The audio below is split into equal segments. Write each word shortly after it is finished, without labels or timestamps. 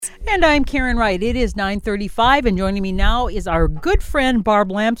And I'm Karen Wright. It is 9:35, and joining me now is our good friend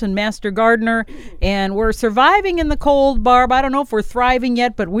Barb Lamson, Master Gardener. And we're surviving in the cold, Barb. I don't know if we're thriving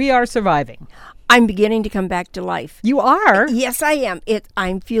yet, but we are surviving. I'm beginning to come back to life. You are? Yes, I am.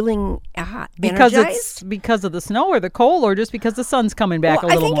 I'm feeling because energized. It's because of the snow or the cold, or just because the sun's coming back a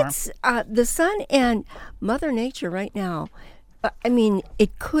little more? I think it's the sun and Mother Nature right now. I mean,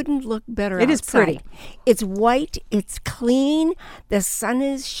 it couldn't look better outside. It is pretty. It's white. It's clean. The sun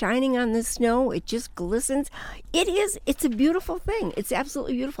is shining on the snow. It just glistens. It's a beautiful thing. It's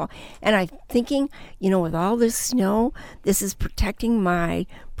absolutely beautiful. And I'm thinking, with all this snow, this is protecting my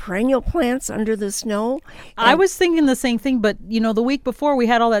perennial plants under the snow. I was thinking the same thing, but the week before we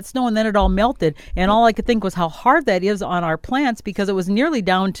had all that snow and then it all melted, and all I could think was how hard that is on our plants, because it was nearly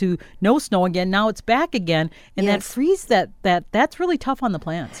down to no snow again. Now it's back again, and Yes. that freeze that's really tough on the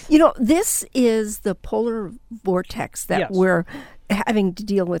plants. This is the polar vortex that Yes. we're having to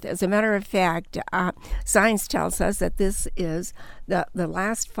deal with. As a matter of fact, science tells us that this is the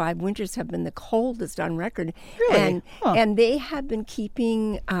last 5 winters have been the coldest on record. Really? And they have been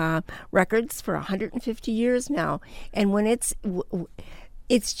keeping records for 150 years now. And when it's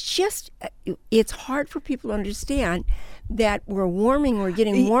hard for people to understand that we're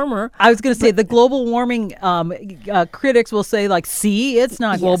getting warmer. I was going to say the global warming critics will say, see, it's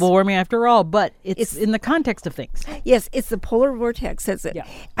not global warming after all, but it's in the context of things. Yes, it's the polar vortex. Yeah.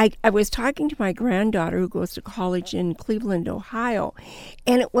 I was talking to my granddaughter who goes to college in Cleveland, Ohio,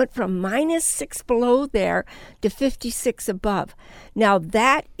 and it went from -6 below there to 56 above. Now,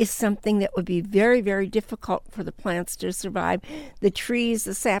 that is something that would be very, very difficult for the plants to survive. The trees,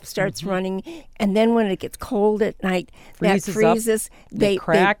 the sap starts running, and then when it gets cold at night, that freezes. They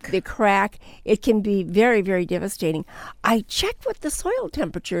crack. They crack. It can be very, very devastating. I checked what the soil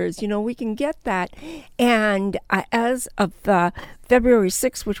temperature is. We can get that. And as of February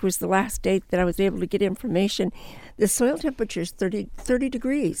 6th, which was the last date that I was able to get information, the soil temperature is 30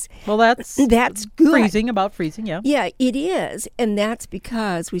 degrees. Well, that's good. About freezing, yeah. Yeah, it is. And that's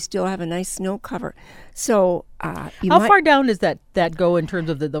because we still have a nice snow cover. So how far down does that go in terms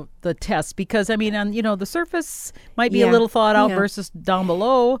of the test? Because, on the surface might be a little thawed out versus down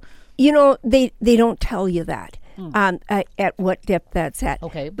below. They don't tell you that. At what depth that's at.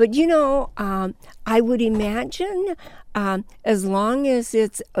 Okay. But, I would imagine as long as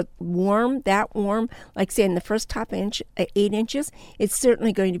it's warm, like say in the first top 8 inches, it's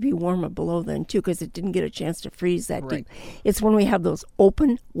certainly going to be warmer below then too, because it didn't get a chance to freeze that deep. It's when we have those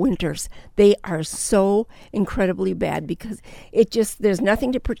open winters. They are so incredibly bad because there's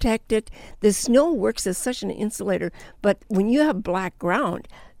nothing to protect it. The snow works as such an insulator, but when you have black ground,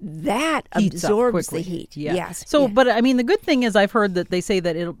 that Heats absorbs the heat. Yeah. Yes. So, but the good thing is I've heard that they say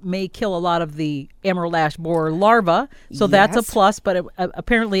that it may kill a lot of the emerald ash borer larvae. So that's a plus, but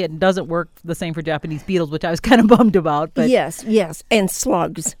apparently it doesn't work the same for Japanese beetles, which I was kind of bummed about. But yes, and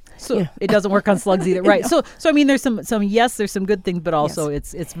slugs. So it doesn't work on slugs either, right? So there's there's some good things, but also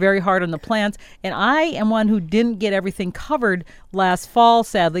it's very hard on the plants. And I am one who didn't get everything covered last fall,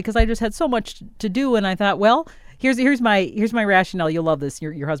 sadly, because I just had so much to do, and I thought, well, Here's my rationale. You'll love this.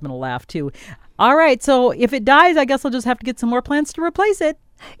 Your husband will laugh too. All right, so if it dies, I guess I'll just have to get some more plants to replace it.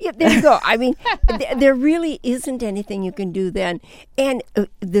 Yeah, there you go. There really isn't anything you can do then. And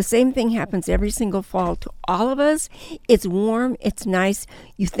the same thing happens every single fall to all of us. It's warm. It's nice.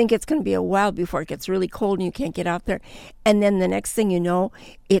 You think it's going to be a while before it gets really cold and you can't get out there. And then the next thing you know,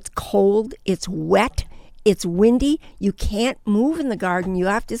 it's cold. It's wet. It's windy. You can't move in the garden. You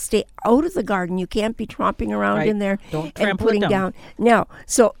have to stay out of the garden. You can't be tromping around in there and putting down. No.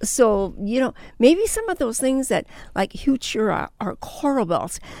 So maybe some of those things that like Huchura or coral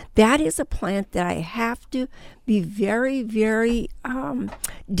bells, that is a plant that I have to be very, very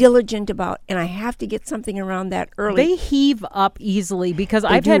diligent about, and I have to get something around that early. They heave up easily because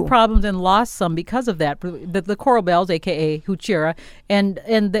I've had problems and lost some because of that. The coral bells, aka Huchira, and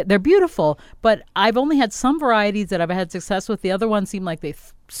they're beautiful, but I've only had some varieties that I've had success with. The other ones seem like they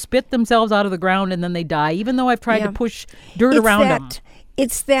spit themselves out of the ground and then they die, even though I've tried to push dirt around them.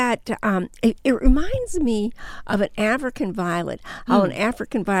 It's that it reminds me of an African violet. How an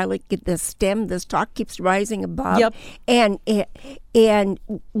African violet, the stem, the stalk keeps rising above. Yep. And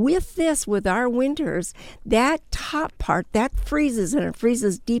with our winters, that top part that freezes, and it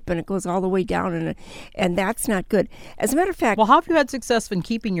freezes deep, and it goes all the way down, and that's not good. As a matter of fact, well, how have you had success in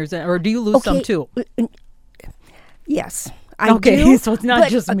keeping yours, or do you lose some too? Yes. I okay, do, so it's not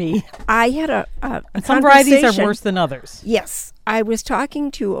but, just me. I had a Some varieties are conversation. worse than others. Yes. I was talking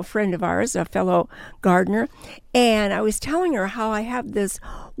to a friend of ours, a fellow gardener, and I was telling her how I have this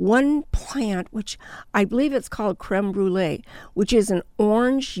one plant, which I believe it's called creme brulee, which is an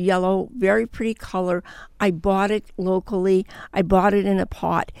orange yellow, very pretty color. I bought it locally. I bought it in a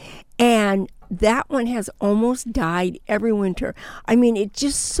pot, and that one has almost died every winter. I mean, it's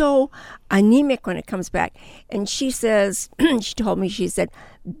just so anemic when it comes back. And she says, she told me, she said,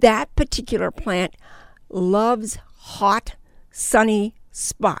 that particular plant loves hot, sunny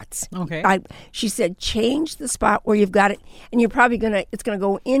spots. Okay. She said, change the spot where you've got it, and you're probably it's going to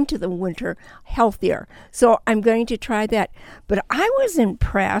go into the winter healthier. So I'm going to try that. But I was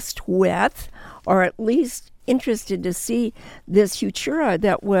impressed with, or at least interested to see, this Futura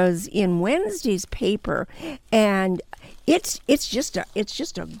that was in Wednesday's paper, and it's just a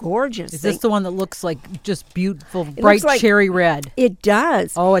gorgeous Is thing. this the one that looks like just beautiful, bright like- cherry red? It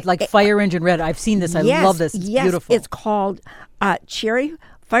does. Oh, it's like fire engine red. I've seen this. I love this. It's yes, beautiful. it's called Fire Chief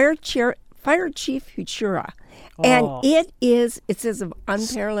Futura. And it says of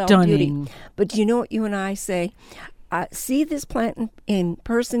unparalleled Stunning. beauty. But you know what you and I say? See this plant in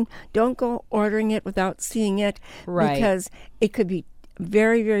person. Don't go ordering it without seeing it. Right. Because it could be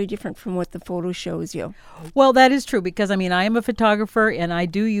very, very different from what the photo shows you. Well, that is true because, I mean, I am a photographer and I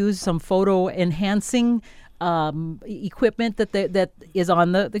do use some photo enhancing equipment that is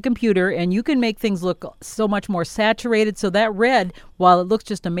on the computer, and you can make things look so much more saturated. So that red, while it looks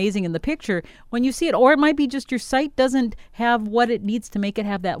just amazing in the picture, when you see it, or it might be just your site doesn't have what it needs to make it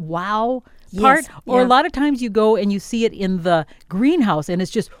have that wow part. Yes, Or yeah. a lot of times you go and you see it in the greenhouse and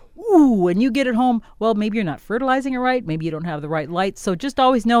it's just ooh, and you get it home, well, maybe you're not fertilizing it right, maybe you don't have the right light. So just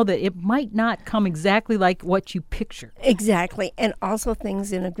always know that it might not come exactly like what you picture. Exactly. And also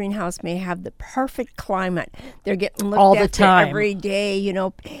things in a greenhouse may have the perfect climate. They're getting looked All the after time. every day,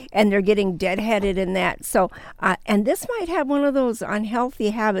 and they're getting deadheaded in that. So, and this might have one of those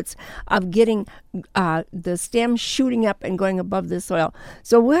unhealthy habits of getting the stem shooting up and going above the soil.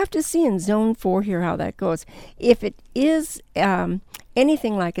 So we'll have to see in zone 4 here how that goes. If it is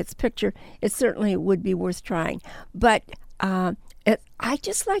anything like its picture, it certainly would be worth trying. But I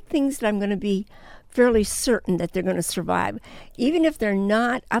just like things that I'm going to be fairly certain that they're going to survive. Even if they're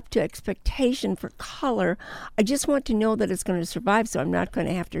not up to expectation for color, I just want to know that it's going to survive, so I'm not going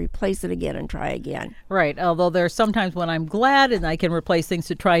to have to replace it again and try again. Right. Although there's sometimes when I'm glad and I can replace things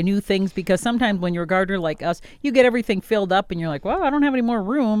to try new things, because sometimes when you're a gardener like us, you get everything filled up and you're like, well, I don't have any more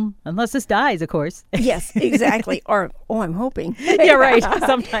room, unless this dies, of course. Yes, exactly. Or, I'm hoping. Yeah, right.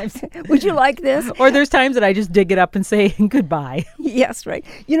 Sometimes. Would you like this? Or there's times that I just dig it up and say goodbye. Yes, right.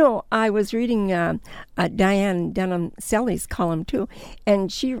 I was reading Diane Denham-Selly's column too,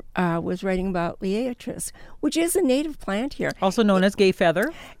 and she was writing about Liatris, which is a native plant here. Also known as gay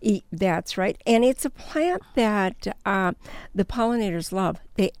feather. That's right. And it's a plant that the pollinators love.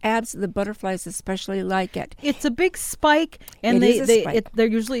 The butterflies especially like it. It's a big spike, and It is a spike. they're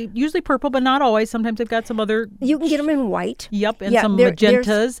usually purple, but not always. Sometimes they've got some other. You can get them in white. Yep, and Yeah, some there's-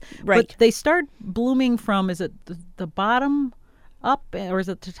 magentas. right. But they start blooming from, is it the bottom up, or is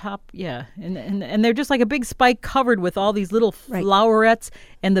it the top? Yeah, and they're just like a big spike covered with all these little Right. flowerets,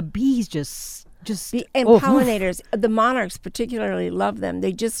 and the bees just And oof. pollinators, the monarchs particularly love them.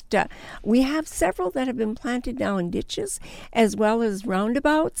 They just, we have several that have been planted now in ditches as well as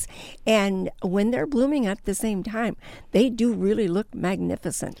roundabouts. And when they're blooming at the same time, they do really look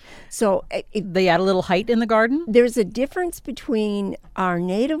magnificent. So They add a little height in the garden. there's a difference between our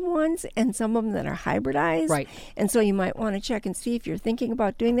native ones and some of them that are hybridized. Right. And so you might want to check and see if you're thinking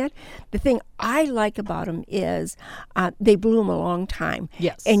about doing that. The thing I like about them is they bloom a long time.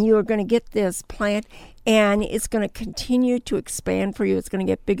 Yes. And you are going to get this plant, and it's going to continue to expand for you. It's going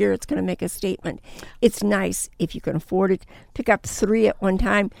to get bigger. It's going to make a statement. It's nice if you can afford it. Pick up 3 at one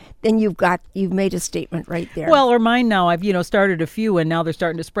time, then you've made a statement right there. Well, or mine now. I've started a few, and now they're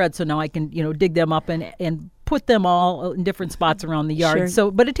starting to spread. So now I can dig them up and put them all in different spots around the yard. Sure. So,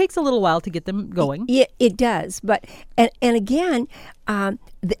 but it takes a little while to get them going. It does, but and again,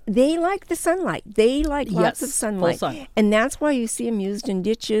 they like the sunlight. They like lots of Yes, sunlight, full sun. and that's why you see them used in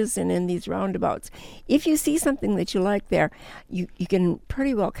ditches and in these roundabouts. If you see something that you like there, you can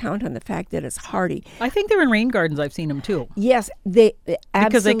pretty well count on the fact that it's hardy. I think they're in rain gardens. I've seen them too. Yes, they absolutely,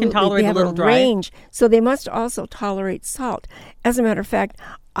 Because they can tolerate they a have little dry. range, so they must also tolerate salt. As a matter of fact,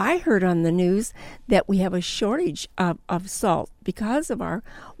 I heard on the news that we have a shortage of salt because of our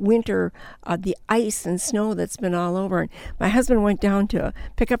winter, the ice and snow that's been all over. And my husband went down to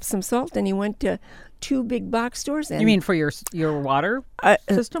pick up some salt, and he went to 2 big box stores. And You mean for your water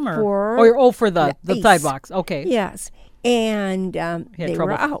system, or for for the ice. sidewalks? Okay. Yes. and they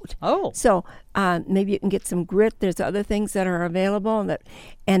were out. Oh. So maybe you can get some grit. There's other things that are available,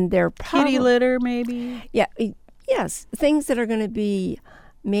 and they're kitty litter, maybe. Yeah, yes, things that are going to be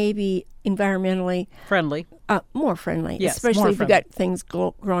maybe environmentally friendly, more friendly, yes, especially if you got things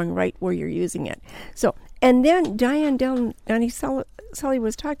growing right where you're using it. So, and then Donnie Sully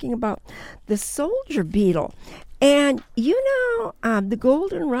was talking about the soldier beetle. And the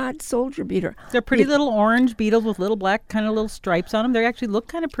goldenrod soldier beetle. They're pretty little orange beetles with little black kind of little stripes on them. They actually look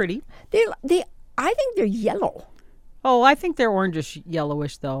kind of pretty. I think they're yellow. Oh, I think they're orangish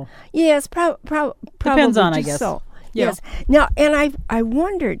yellowish though. Yes, probably. Depends on, I guess. So. Yeah. Yes. Now, and I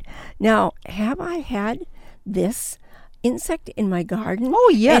wondered. Now, have I had this insect in my garden?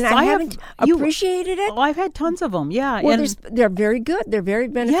 Oh yes, and I haven't appreciated it. Oh, I've had tons of them. Yeah, well, they're very good. They're very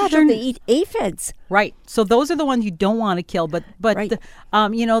beneficial. They eat aphids. Right. So those are the ones you don't want to kill. But right.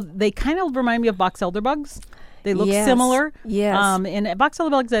 They kind of remind me of box elder bugs. They look similar. Yes. And box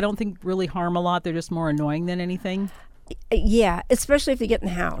elder bugs, I don't think really harm a lot. They're just more annoying than anything. Yeah, especially if they get in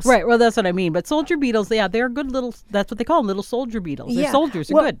the house. Right, well, that's what I mean. But soldier beetles, they're good little, that's what they call them, little soldier beetles. They're soldiers,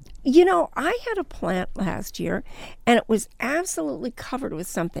 they're good. I had a plant last year, and it was absolutely covered with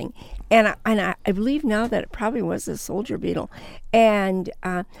something. And I believe now that it probably was a soldier beetle. And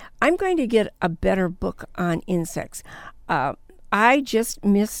I'm going to get a better book on insects. I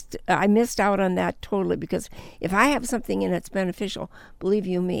missed out on that totally, because if I have something and it's beneficial, believe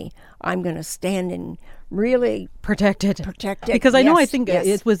you me, I'm going to stand and really protect it. Because I think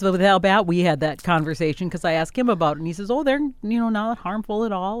it was with Al we had that conversation, because I asked him about it, and he says, oh, they're not harmful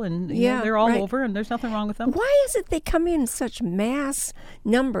at all, and they're all over, and there's nothing wrong with them. Why is it they come in such mass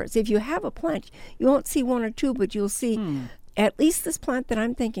numbers? If you have a plant, you won't see one or two, but you'll see at least this plant that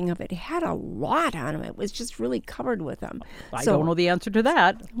I'm thinking of, it had a lot on them. It was just really covered with them. I don't know the answer to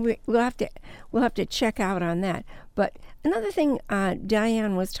that. We'll have to check out on that. But another thing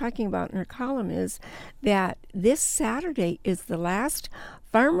Diane was talking about in her column is that this Saturday is the last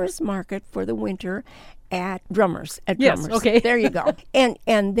farmers market for the winter at Drummers. Yes, okay. There you go. And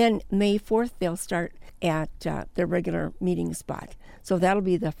then May 4th they'll start at their regular meeting spot. So that'll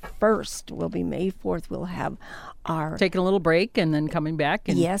be the first. Will be May 4th. We'll have our taking a little break and then coming back.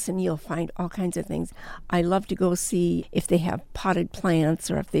 Yes, and you'll find all kinds of things. I love to go see if they have potted plants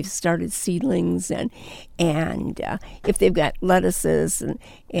or if they've started seedlings, and if they've got lettuces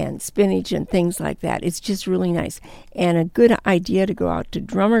and spinach and things like that. It's just really nice. And a good idea to go out to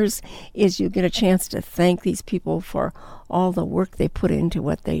Drummers is you get a chance to thank these people for all the work they put into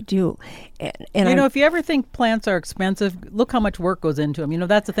what they do. And if you ever think plants are expensive, look how much work goes into them.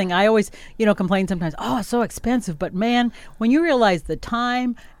 That's the thing. I always, complain sometimes, oh, it's so expensive. But man, when you realize the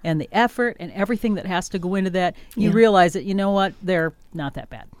time and the effort and everything that has to go into that, you realize that, they're not that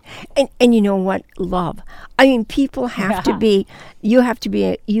bad. And you know what? Love. I mean, people have to be, you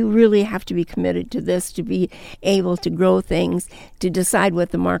really have to be committed to this, to be able to grow things, to decide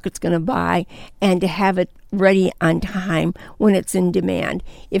what the market's going to buy, and to have it ready on time when it's in demand.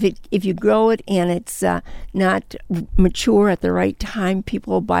 If you grow it and it's not mature at the right time,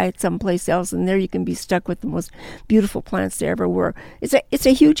 people will buy it someplace else, and there you can be stuck with the most beautiful plants there ever were. It's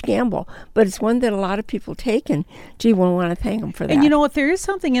a huge gamble, but it's one that a lot of people take, and gee, we'll want to thank them for that. And if there is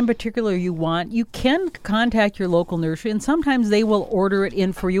something in particular you want, you can contact your local nursery, and sometimes they will order it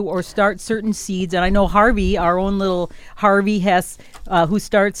in for you or start certain seeds. And I know Harvey, our own little Harvey Hess, who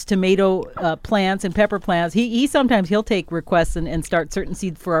starts tomato plants and pepper plants, he sometimes he'll take requests and start certain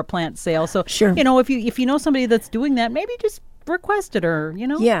seeds for our plant sale. So sure. If you know somebody that's doing that, maybe just request it, or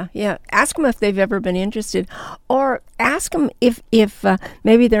yeah, ask them if they've ever been interested, or ask them if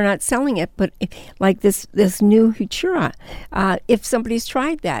maybe they're not selling it, but like this new Hutura, if somebody's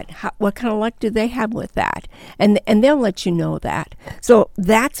tried that, what kind of luck do they have with that, and they'll let you know that. So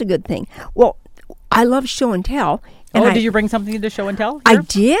that's a good thing. Well, I love show and tell. And did you bring something to show and tell? Here? I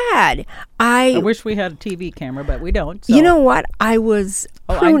did. I wish we had a TV camera, but we don't. So. You know what? I was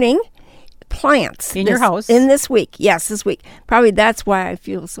pruning plants in your house this week. Yes, this week. Probably that's why I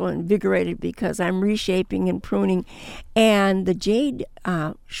feel so invigorated, because I'm reshaping and pruning. And the jade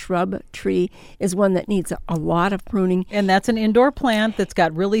shrub tree is one that needs a lot of pruning. And that's an indoor plant that's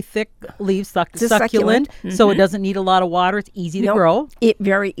got really thick leaves, succulent, so it doesn't need a lot of water. It's easy to grow. It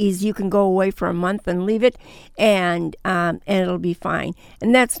very easy. You can go away for a month and leave it, and it'll be fine.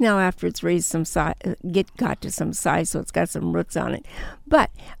 And that's now after it's raised some size, got to some size, so it's got some roots on it.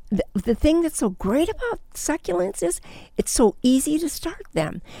 But the thing that's so great about succulents is it's so easy to start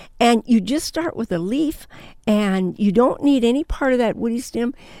them. And you just start with a leaf, and you don't need any part of that woody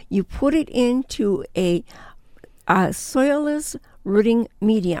stem. You put it into a soilless rooting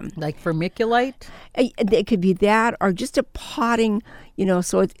medium. Like vermiculite? It could be that or just a potting,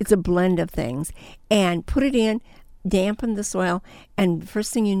 so it's a blend of things. And put it in, dampen the soil, and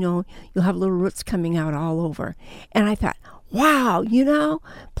first thing you know, you'll have little roots coming out all over. And I thought, wow,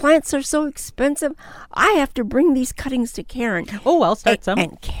 plants are so expensive. I have to bring these cuttings to Karen. Oh, I'll start some.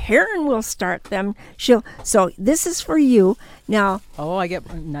 And Karen will start them. So this is for you. Now. Oh, I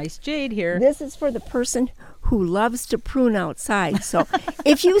get nice jade here. This is for the person who loves to prune outside. So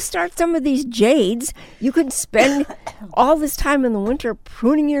if you start some of these jades, you could spend all this time in the winter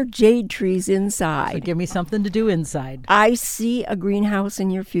pruning your jade trees inside. So give me something to do inside. I see a greenhouse in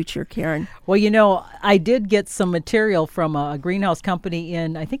your future, Karen. Well, I did get some material from a greenhouse company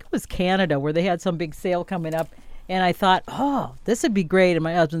in, I think it was Canada, where they had some big sale coming up. And I thought, oh, this would be great. And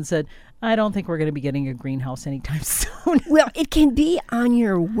my husband said, I don't think we're going to be getting a greenhouse anytime soon. Well, it can be on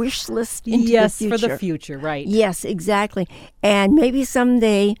your wish list into the future. Yes, for the future, right. Yes, exactly. And maybe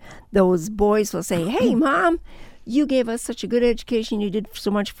someday those boys will say, hey, Mom, you gave us such a good education. You did so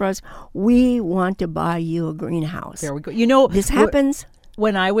much for us. We want to buy you a greenhouse. There we go. This happens.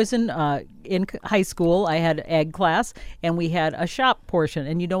 When I was in high school, I had ag class, and we had a shop portion.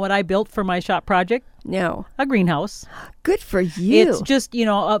 And you know what I built for my shop project? No. A greenhouse. Good for you. It's just,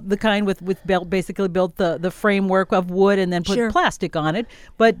 the kind with basically built the framework of wood and then put plastic on it.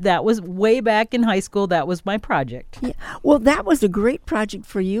 But that was way back in high school. That was my project. Yeah. Well, that was a great project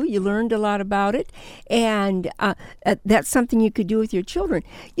for you. You learned a lot about it. And that's something you could do with your children.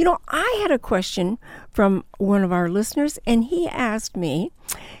 I had a question from one of our listeners, and he asked me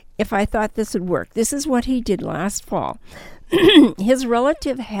if I thought this would work. This is what he did last fall. His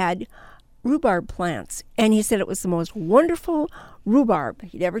relative had rhubarb plants, and he said it was the most wonderful rhubarb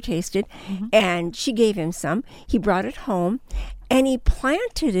he'd ever tasted. And she gave him some. He brought it home, and he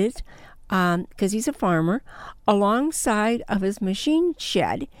planted it, because he's a farmer, alongside of his machine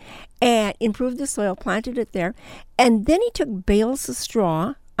shed, and improved the soil, planted it there. And then he took bales of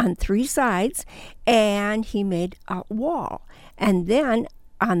straw on 3 sides, and he made a wall. And then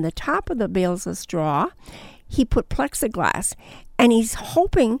on the top of the bales of straw, he put plexiglass, and he's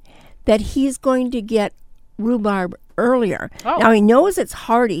hoping that he's going to get rhubarb earlier. Oh. Now, he knows it's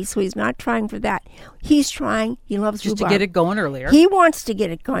hardy, so he's not trying for that. He loves rhubarb. Just to get it going earlier. He wants to get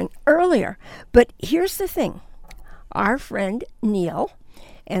it going earlier. But here's the thing. Our friend Neil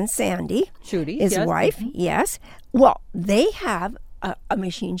and Sandy, his wife, yes, well, they have a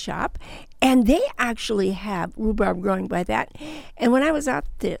machine shop, and they actually have rhubarb growing by that. And when I was out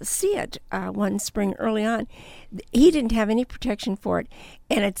to see it one spring early on, he didn't have any protection for it.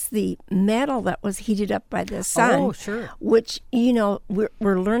 And it's the metal that was heated up by the sun. Oh, sure. Which, we're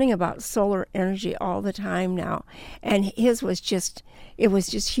learning about solar energy all the time now. And his was just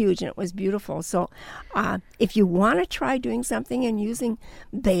huge, and it was beautiful. So if you want to try doing something and using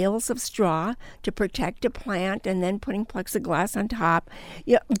bales of straw to protect a plant and then putting plexiglass on top,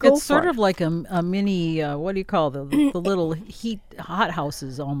 go for it. It's sort of like a mini, what do you call the little hot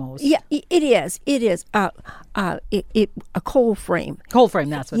houses almost. Yeah, it is. It is a coal frame. Coal frame,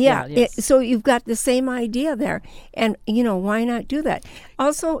 that's what. Yeah. Yes. So you've got the same idea there, and why not do that?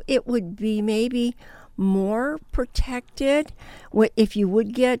 Also, it would be maybe more protected if you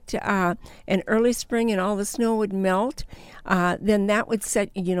would get an early spring and all the snow would melt. Then that would set.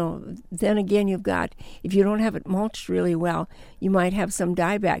 Then again, you've got, if you don't have it mulched really well, you might have some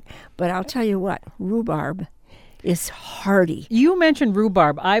dieback. But I'll tell you what, rhubarb is hardy. You mentioned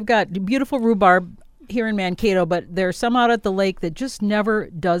rhubarb. I've got beautiful rhubarb here in Mankato, but there's some out at the lake that just never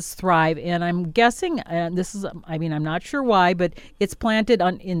does thrive. And I'm guessing, and I'm not sure why, but it's planted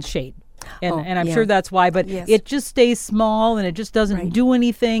in shade. And I'm sure that's why, but it just stays small, and it just doesn't do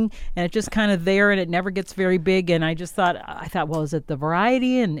anything, and it just kind of there, and it never gets very big. And I thought, well, is it the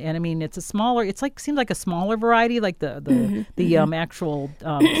variety? And I mean, it's a smaller, seems like a smaller variety, like the actual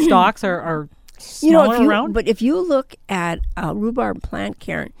stalks are smaller around. But if you look at a rhubarb plant,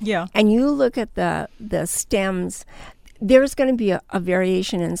 Karen, and you look at the stems, there's going to be a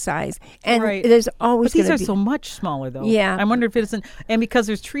variation in size, and there's always. But these are so much smaller, though. Yeah, I wonder if it isn't, and because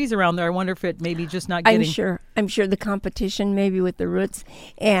there's trees around there, I wonder if it maybe just not getting. I'm sure the competition maybe with the roots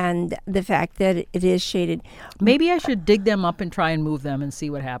and the fact that it is shaded. Maybe I should dig them up and try and move them and see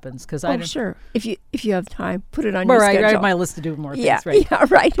what happens. Because sure, if you have time, put it on your schedule. I have my list to do more things. Yeah,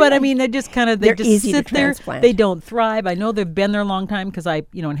 right. But I mean, they just sit there. They don't thrive. I know they've been there a long time because I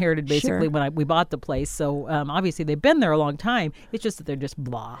inherited basically when we bought the place. So obviously they've been there a long time. It's just that they're just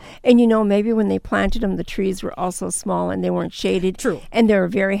blah. And maybe when they planted them, the trees were also small and they weren't shaded. True. And they were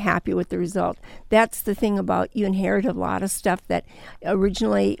very happy with the result. That's the thing about, you inherit a lot of stuff that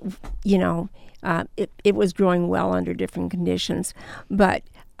originally, it was growing well under different conditions. But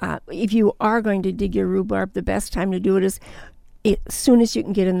if you are going to dig your rhubarb, the best time to do it is as soon as you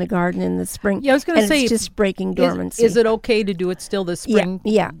can get in the garden in the spring. Yeah, I was going to say, it's just breaking dormancy. Is it okay to do it still this spring?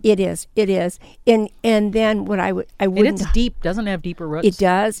 Yeah, it is. It is. And then what I wouldn't. And it's deep. Doesn't it have deeper roots? It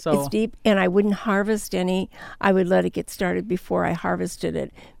does. So. It's deep, and I wouldn't harvest any. I would let it get started before I harvested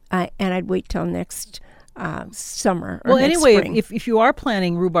it, and I'd wait till next summer. Or well, next anyway, spring. if you are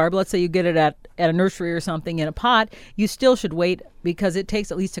planting rhubarb, let's say you get it at a nursery or something in a pot, you still should wait because it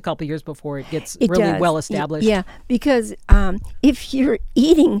takes at least a couple years before it gets really well established. Yeah, because if you're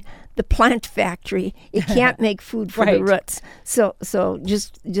eating the plant factory, it can't make food for the roots. So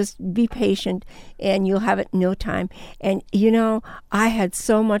just be patient, and you'll have it in no time. And I had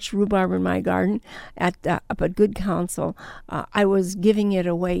so much rhubarb in my garden up at Good Counsel. I was giving it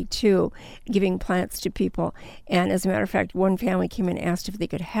away too, giving plants to people. And as a matter of fact, one family came and asked if they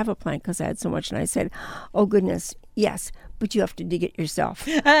could have a plant because I had so much, and I said, "Oh goodness, yes, but you have to dig it yourself."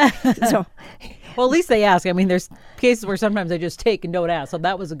 So, well, at least they ask. I mean, there's cases where sometimes they just take and don't ask, so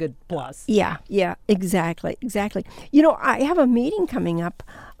that was a good plus. Yeah, exactly. I have a meeting coming up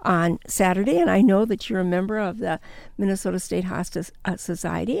on Saturday, and I know that you're a member of the Minnesota State Hospice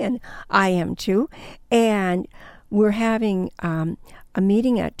Society, and I am too. And we're having a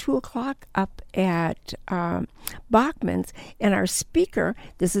meeting at 2:00 up at Bachman's, and our speaker,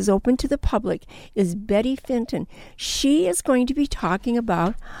 this is open to the public, is Betty Fenton. She is going to be talking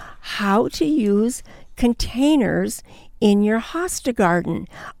about how to use containers in your hosta garden.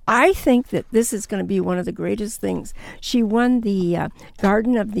 I think that this is going to be one of the greatest things. She won the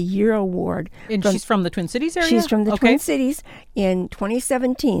Garden of the Year award. And she's from the Twin Cities area? She's from the Twin Cities in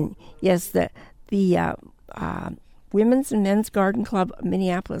 2017. Yes, the Women's and Men's Garden Club of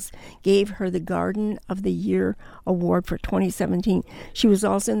Minneapolis gave her the Garden of the Year award for 2017. She was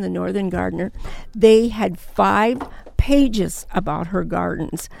also in the Northern Gardener. They had 5 pages about her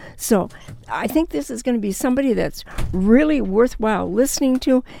gardens. So I think this is going to be somebody that's really worthwhile listening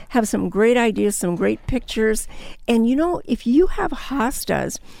to, have some great ideas, some great pictures. And if you have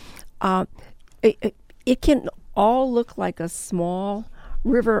hostas, it can all look like a small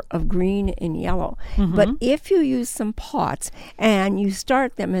river of green and yellow. Mm-hmm. But if you use some pots and you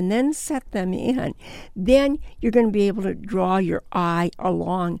start them and then set them in, then you're going to be able to draw your eye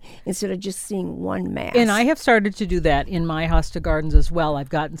along instead of just seeing one mass. And I have started to do that in my hosta gardens as well. I've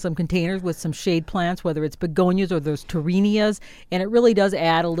gotten some containers with some shade plants, whether it's begonias or those torinias, and it really does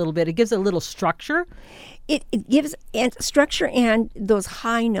add a little bit. It gives a little structure. It gives structure and those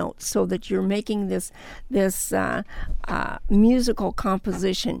high notes so that you're making this musical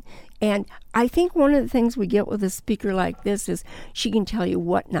composition. And I think one of the things we get with a speaker like this is she can tell you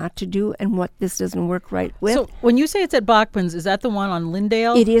what not to do and what this doesn't work right with. So when you say it's at Bachman's, is that the one on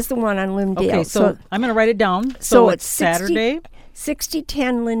Lyndale? It is the one on Lyndale. Okay, so I'm going to write it down. So it's Saturday.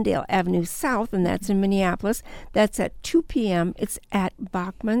 6010 Lyndale Avenue South, and that's in Minneapolis. That's at 2 p.m. It's at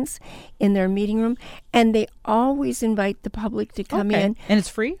Bachman's in their meeting room, and they always invite the public to come in. And it's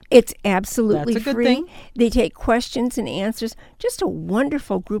free? It's absolutely That's a good free. thing. They take questions and answers. Just a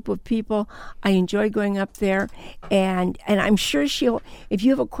wonderful group of people. I enjoy going up there, and I'm sure if you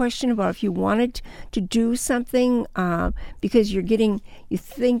have a question about if you wanted to do something because you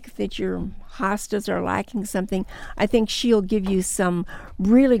think that your hostas are lacking something, I think she'll give you some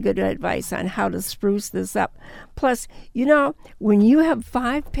really good advice on how to spruce this up. Plus, when you have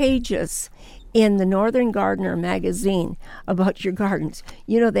 5 pages in the Northern Gardener magazine about your gardens,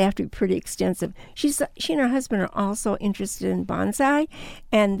 they have to be pretty extensive. She and her husband are also interested in bonsai,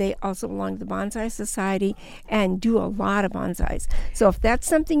 and they also belong to the Bonsai Society and do a lot of bonsais. So if that's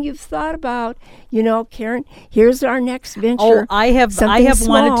something you've thought about, Karen, here's our next venture. Oh, I have small.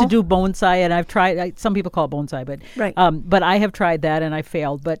 wanted to do bonsai, and I've tried. Some people call it bonsai, but right. But I have tried that and I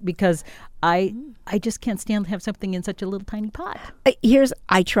failed. But because I just can't stand to have something in such a little tiny pot.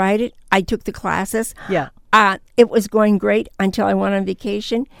 I tried it. I took the classes. Yeah. It was going great until I went on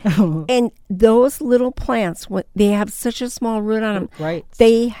vacation. And those little plants, they have such a small root on them. Right.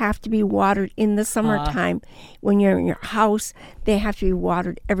 They have to be watered in the summertime. When you're in your house, they have to be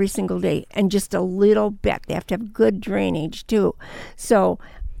watered every single day, and just a little bit. They have to have good drainage too. So,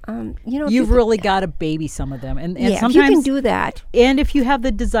 you've really got to baby some of them, and sometimes you can do that. And if you have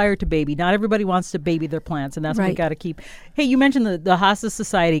the desire to baby, not everybody wants to baby their plants, and that's what we got to keep. Hey, you mentioned the Hospice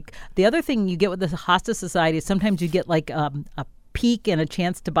Society. The other thing you get with the Hospice Society is sometimes you get like a peek and a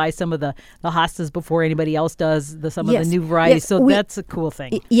chance to buy some of the hostas before anybody else does, some of Yes, the new varieties. yes, So that's a cool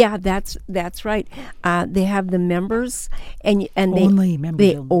thing. Yeah, that's right. They have the members, and Only members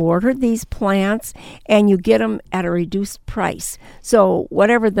they only. order these plants, and you get them at a reduced price. So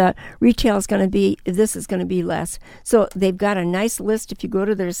whatever the retail is going to be, this is going to be less. So they've got a nice list. If you go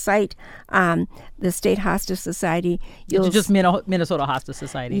to their site, the State Hosta Society, It's just Minnesota Hosta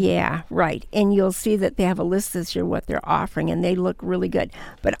Society. yeah, right. And you'll see that they have a list this year what they're offering, and they look really good.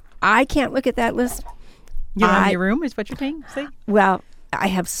 But I can't look at that list. You don't have any room, is what you're saying? Well, I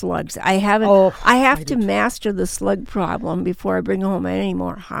have slugs. I haven't. Oh, I have to master the slug problem before I bring home any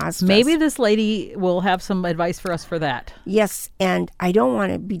more hostas. Maybe this lady will have some advice for us for that. Yes, and I don't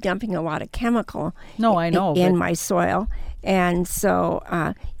want to be dumping a lot of chemical. No, I know, in but- my soil, and so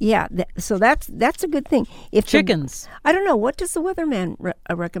so that's a good thing. If Chickens. I don't know, what does the weatherman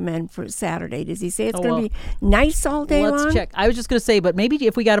recommend for Saturday? Does he say it's Oh, going well, to be nice all day long? Let's check. I was just going to say, but maybe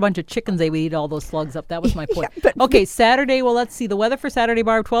if we got a bunch of chickens, they would eat all those slugs up. That was my point. but- Okay, Saturday. Well, let's see. The weather for Saturday,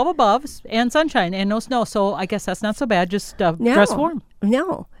 Barb, 12 above and sunshine and no snow. So I guess that's not so bad. Just dress warm.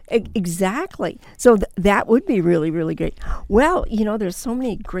 No, exactly. So that would be really, really great. Well, there's so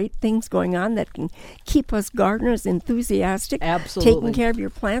many great things going on that can keep us gardeners enthusiastic. Absolutely. Taking care of your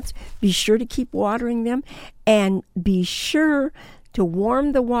plants. Be sure to keep watering them, and be sure to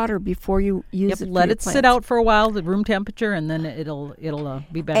warm the water before you use it. Let for your it sit plants. out for a while at room temperature, and then it'll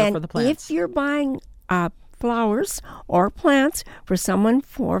be better And for the plants. if you're buying flowers or plants for someone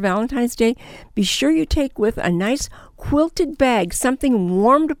for Valentine's Day, be sure you take with a nice quilted bag, something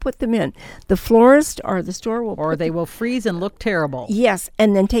warm to put them in. The florist or the store will or they will freeze and look terrible. Yes,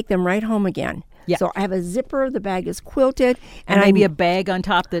 and then take them right home again. Yeah. So I have a zipper, the bag is quilted, And maybe a bag on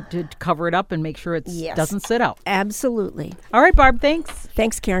top to cover it up and make sure it Yes. doesn't sit out. Absolutely. All right, Barb, thanks.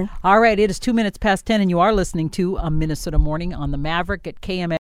 Thanks, Karen. All right, it is 2 minutes past 10, and you are listening to A Minnesota Morning on the Maverick at KMS.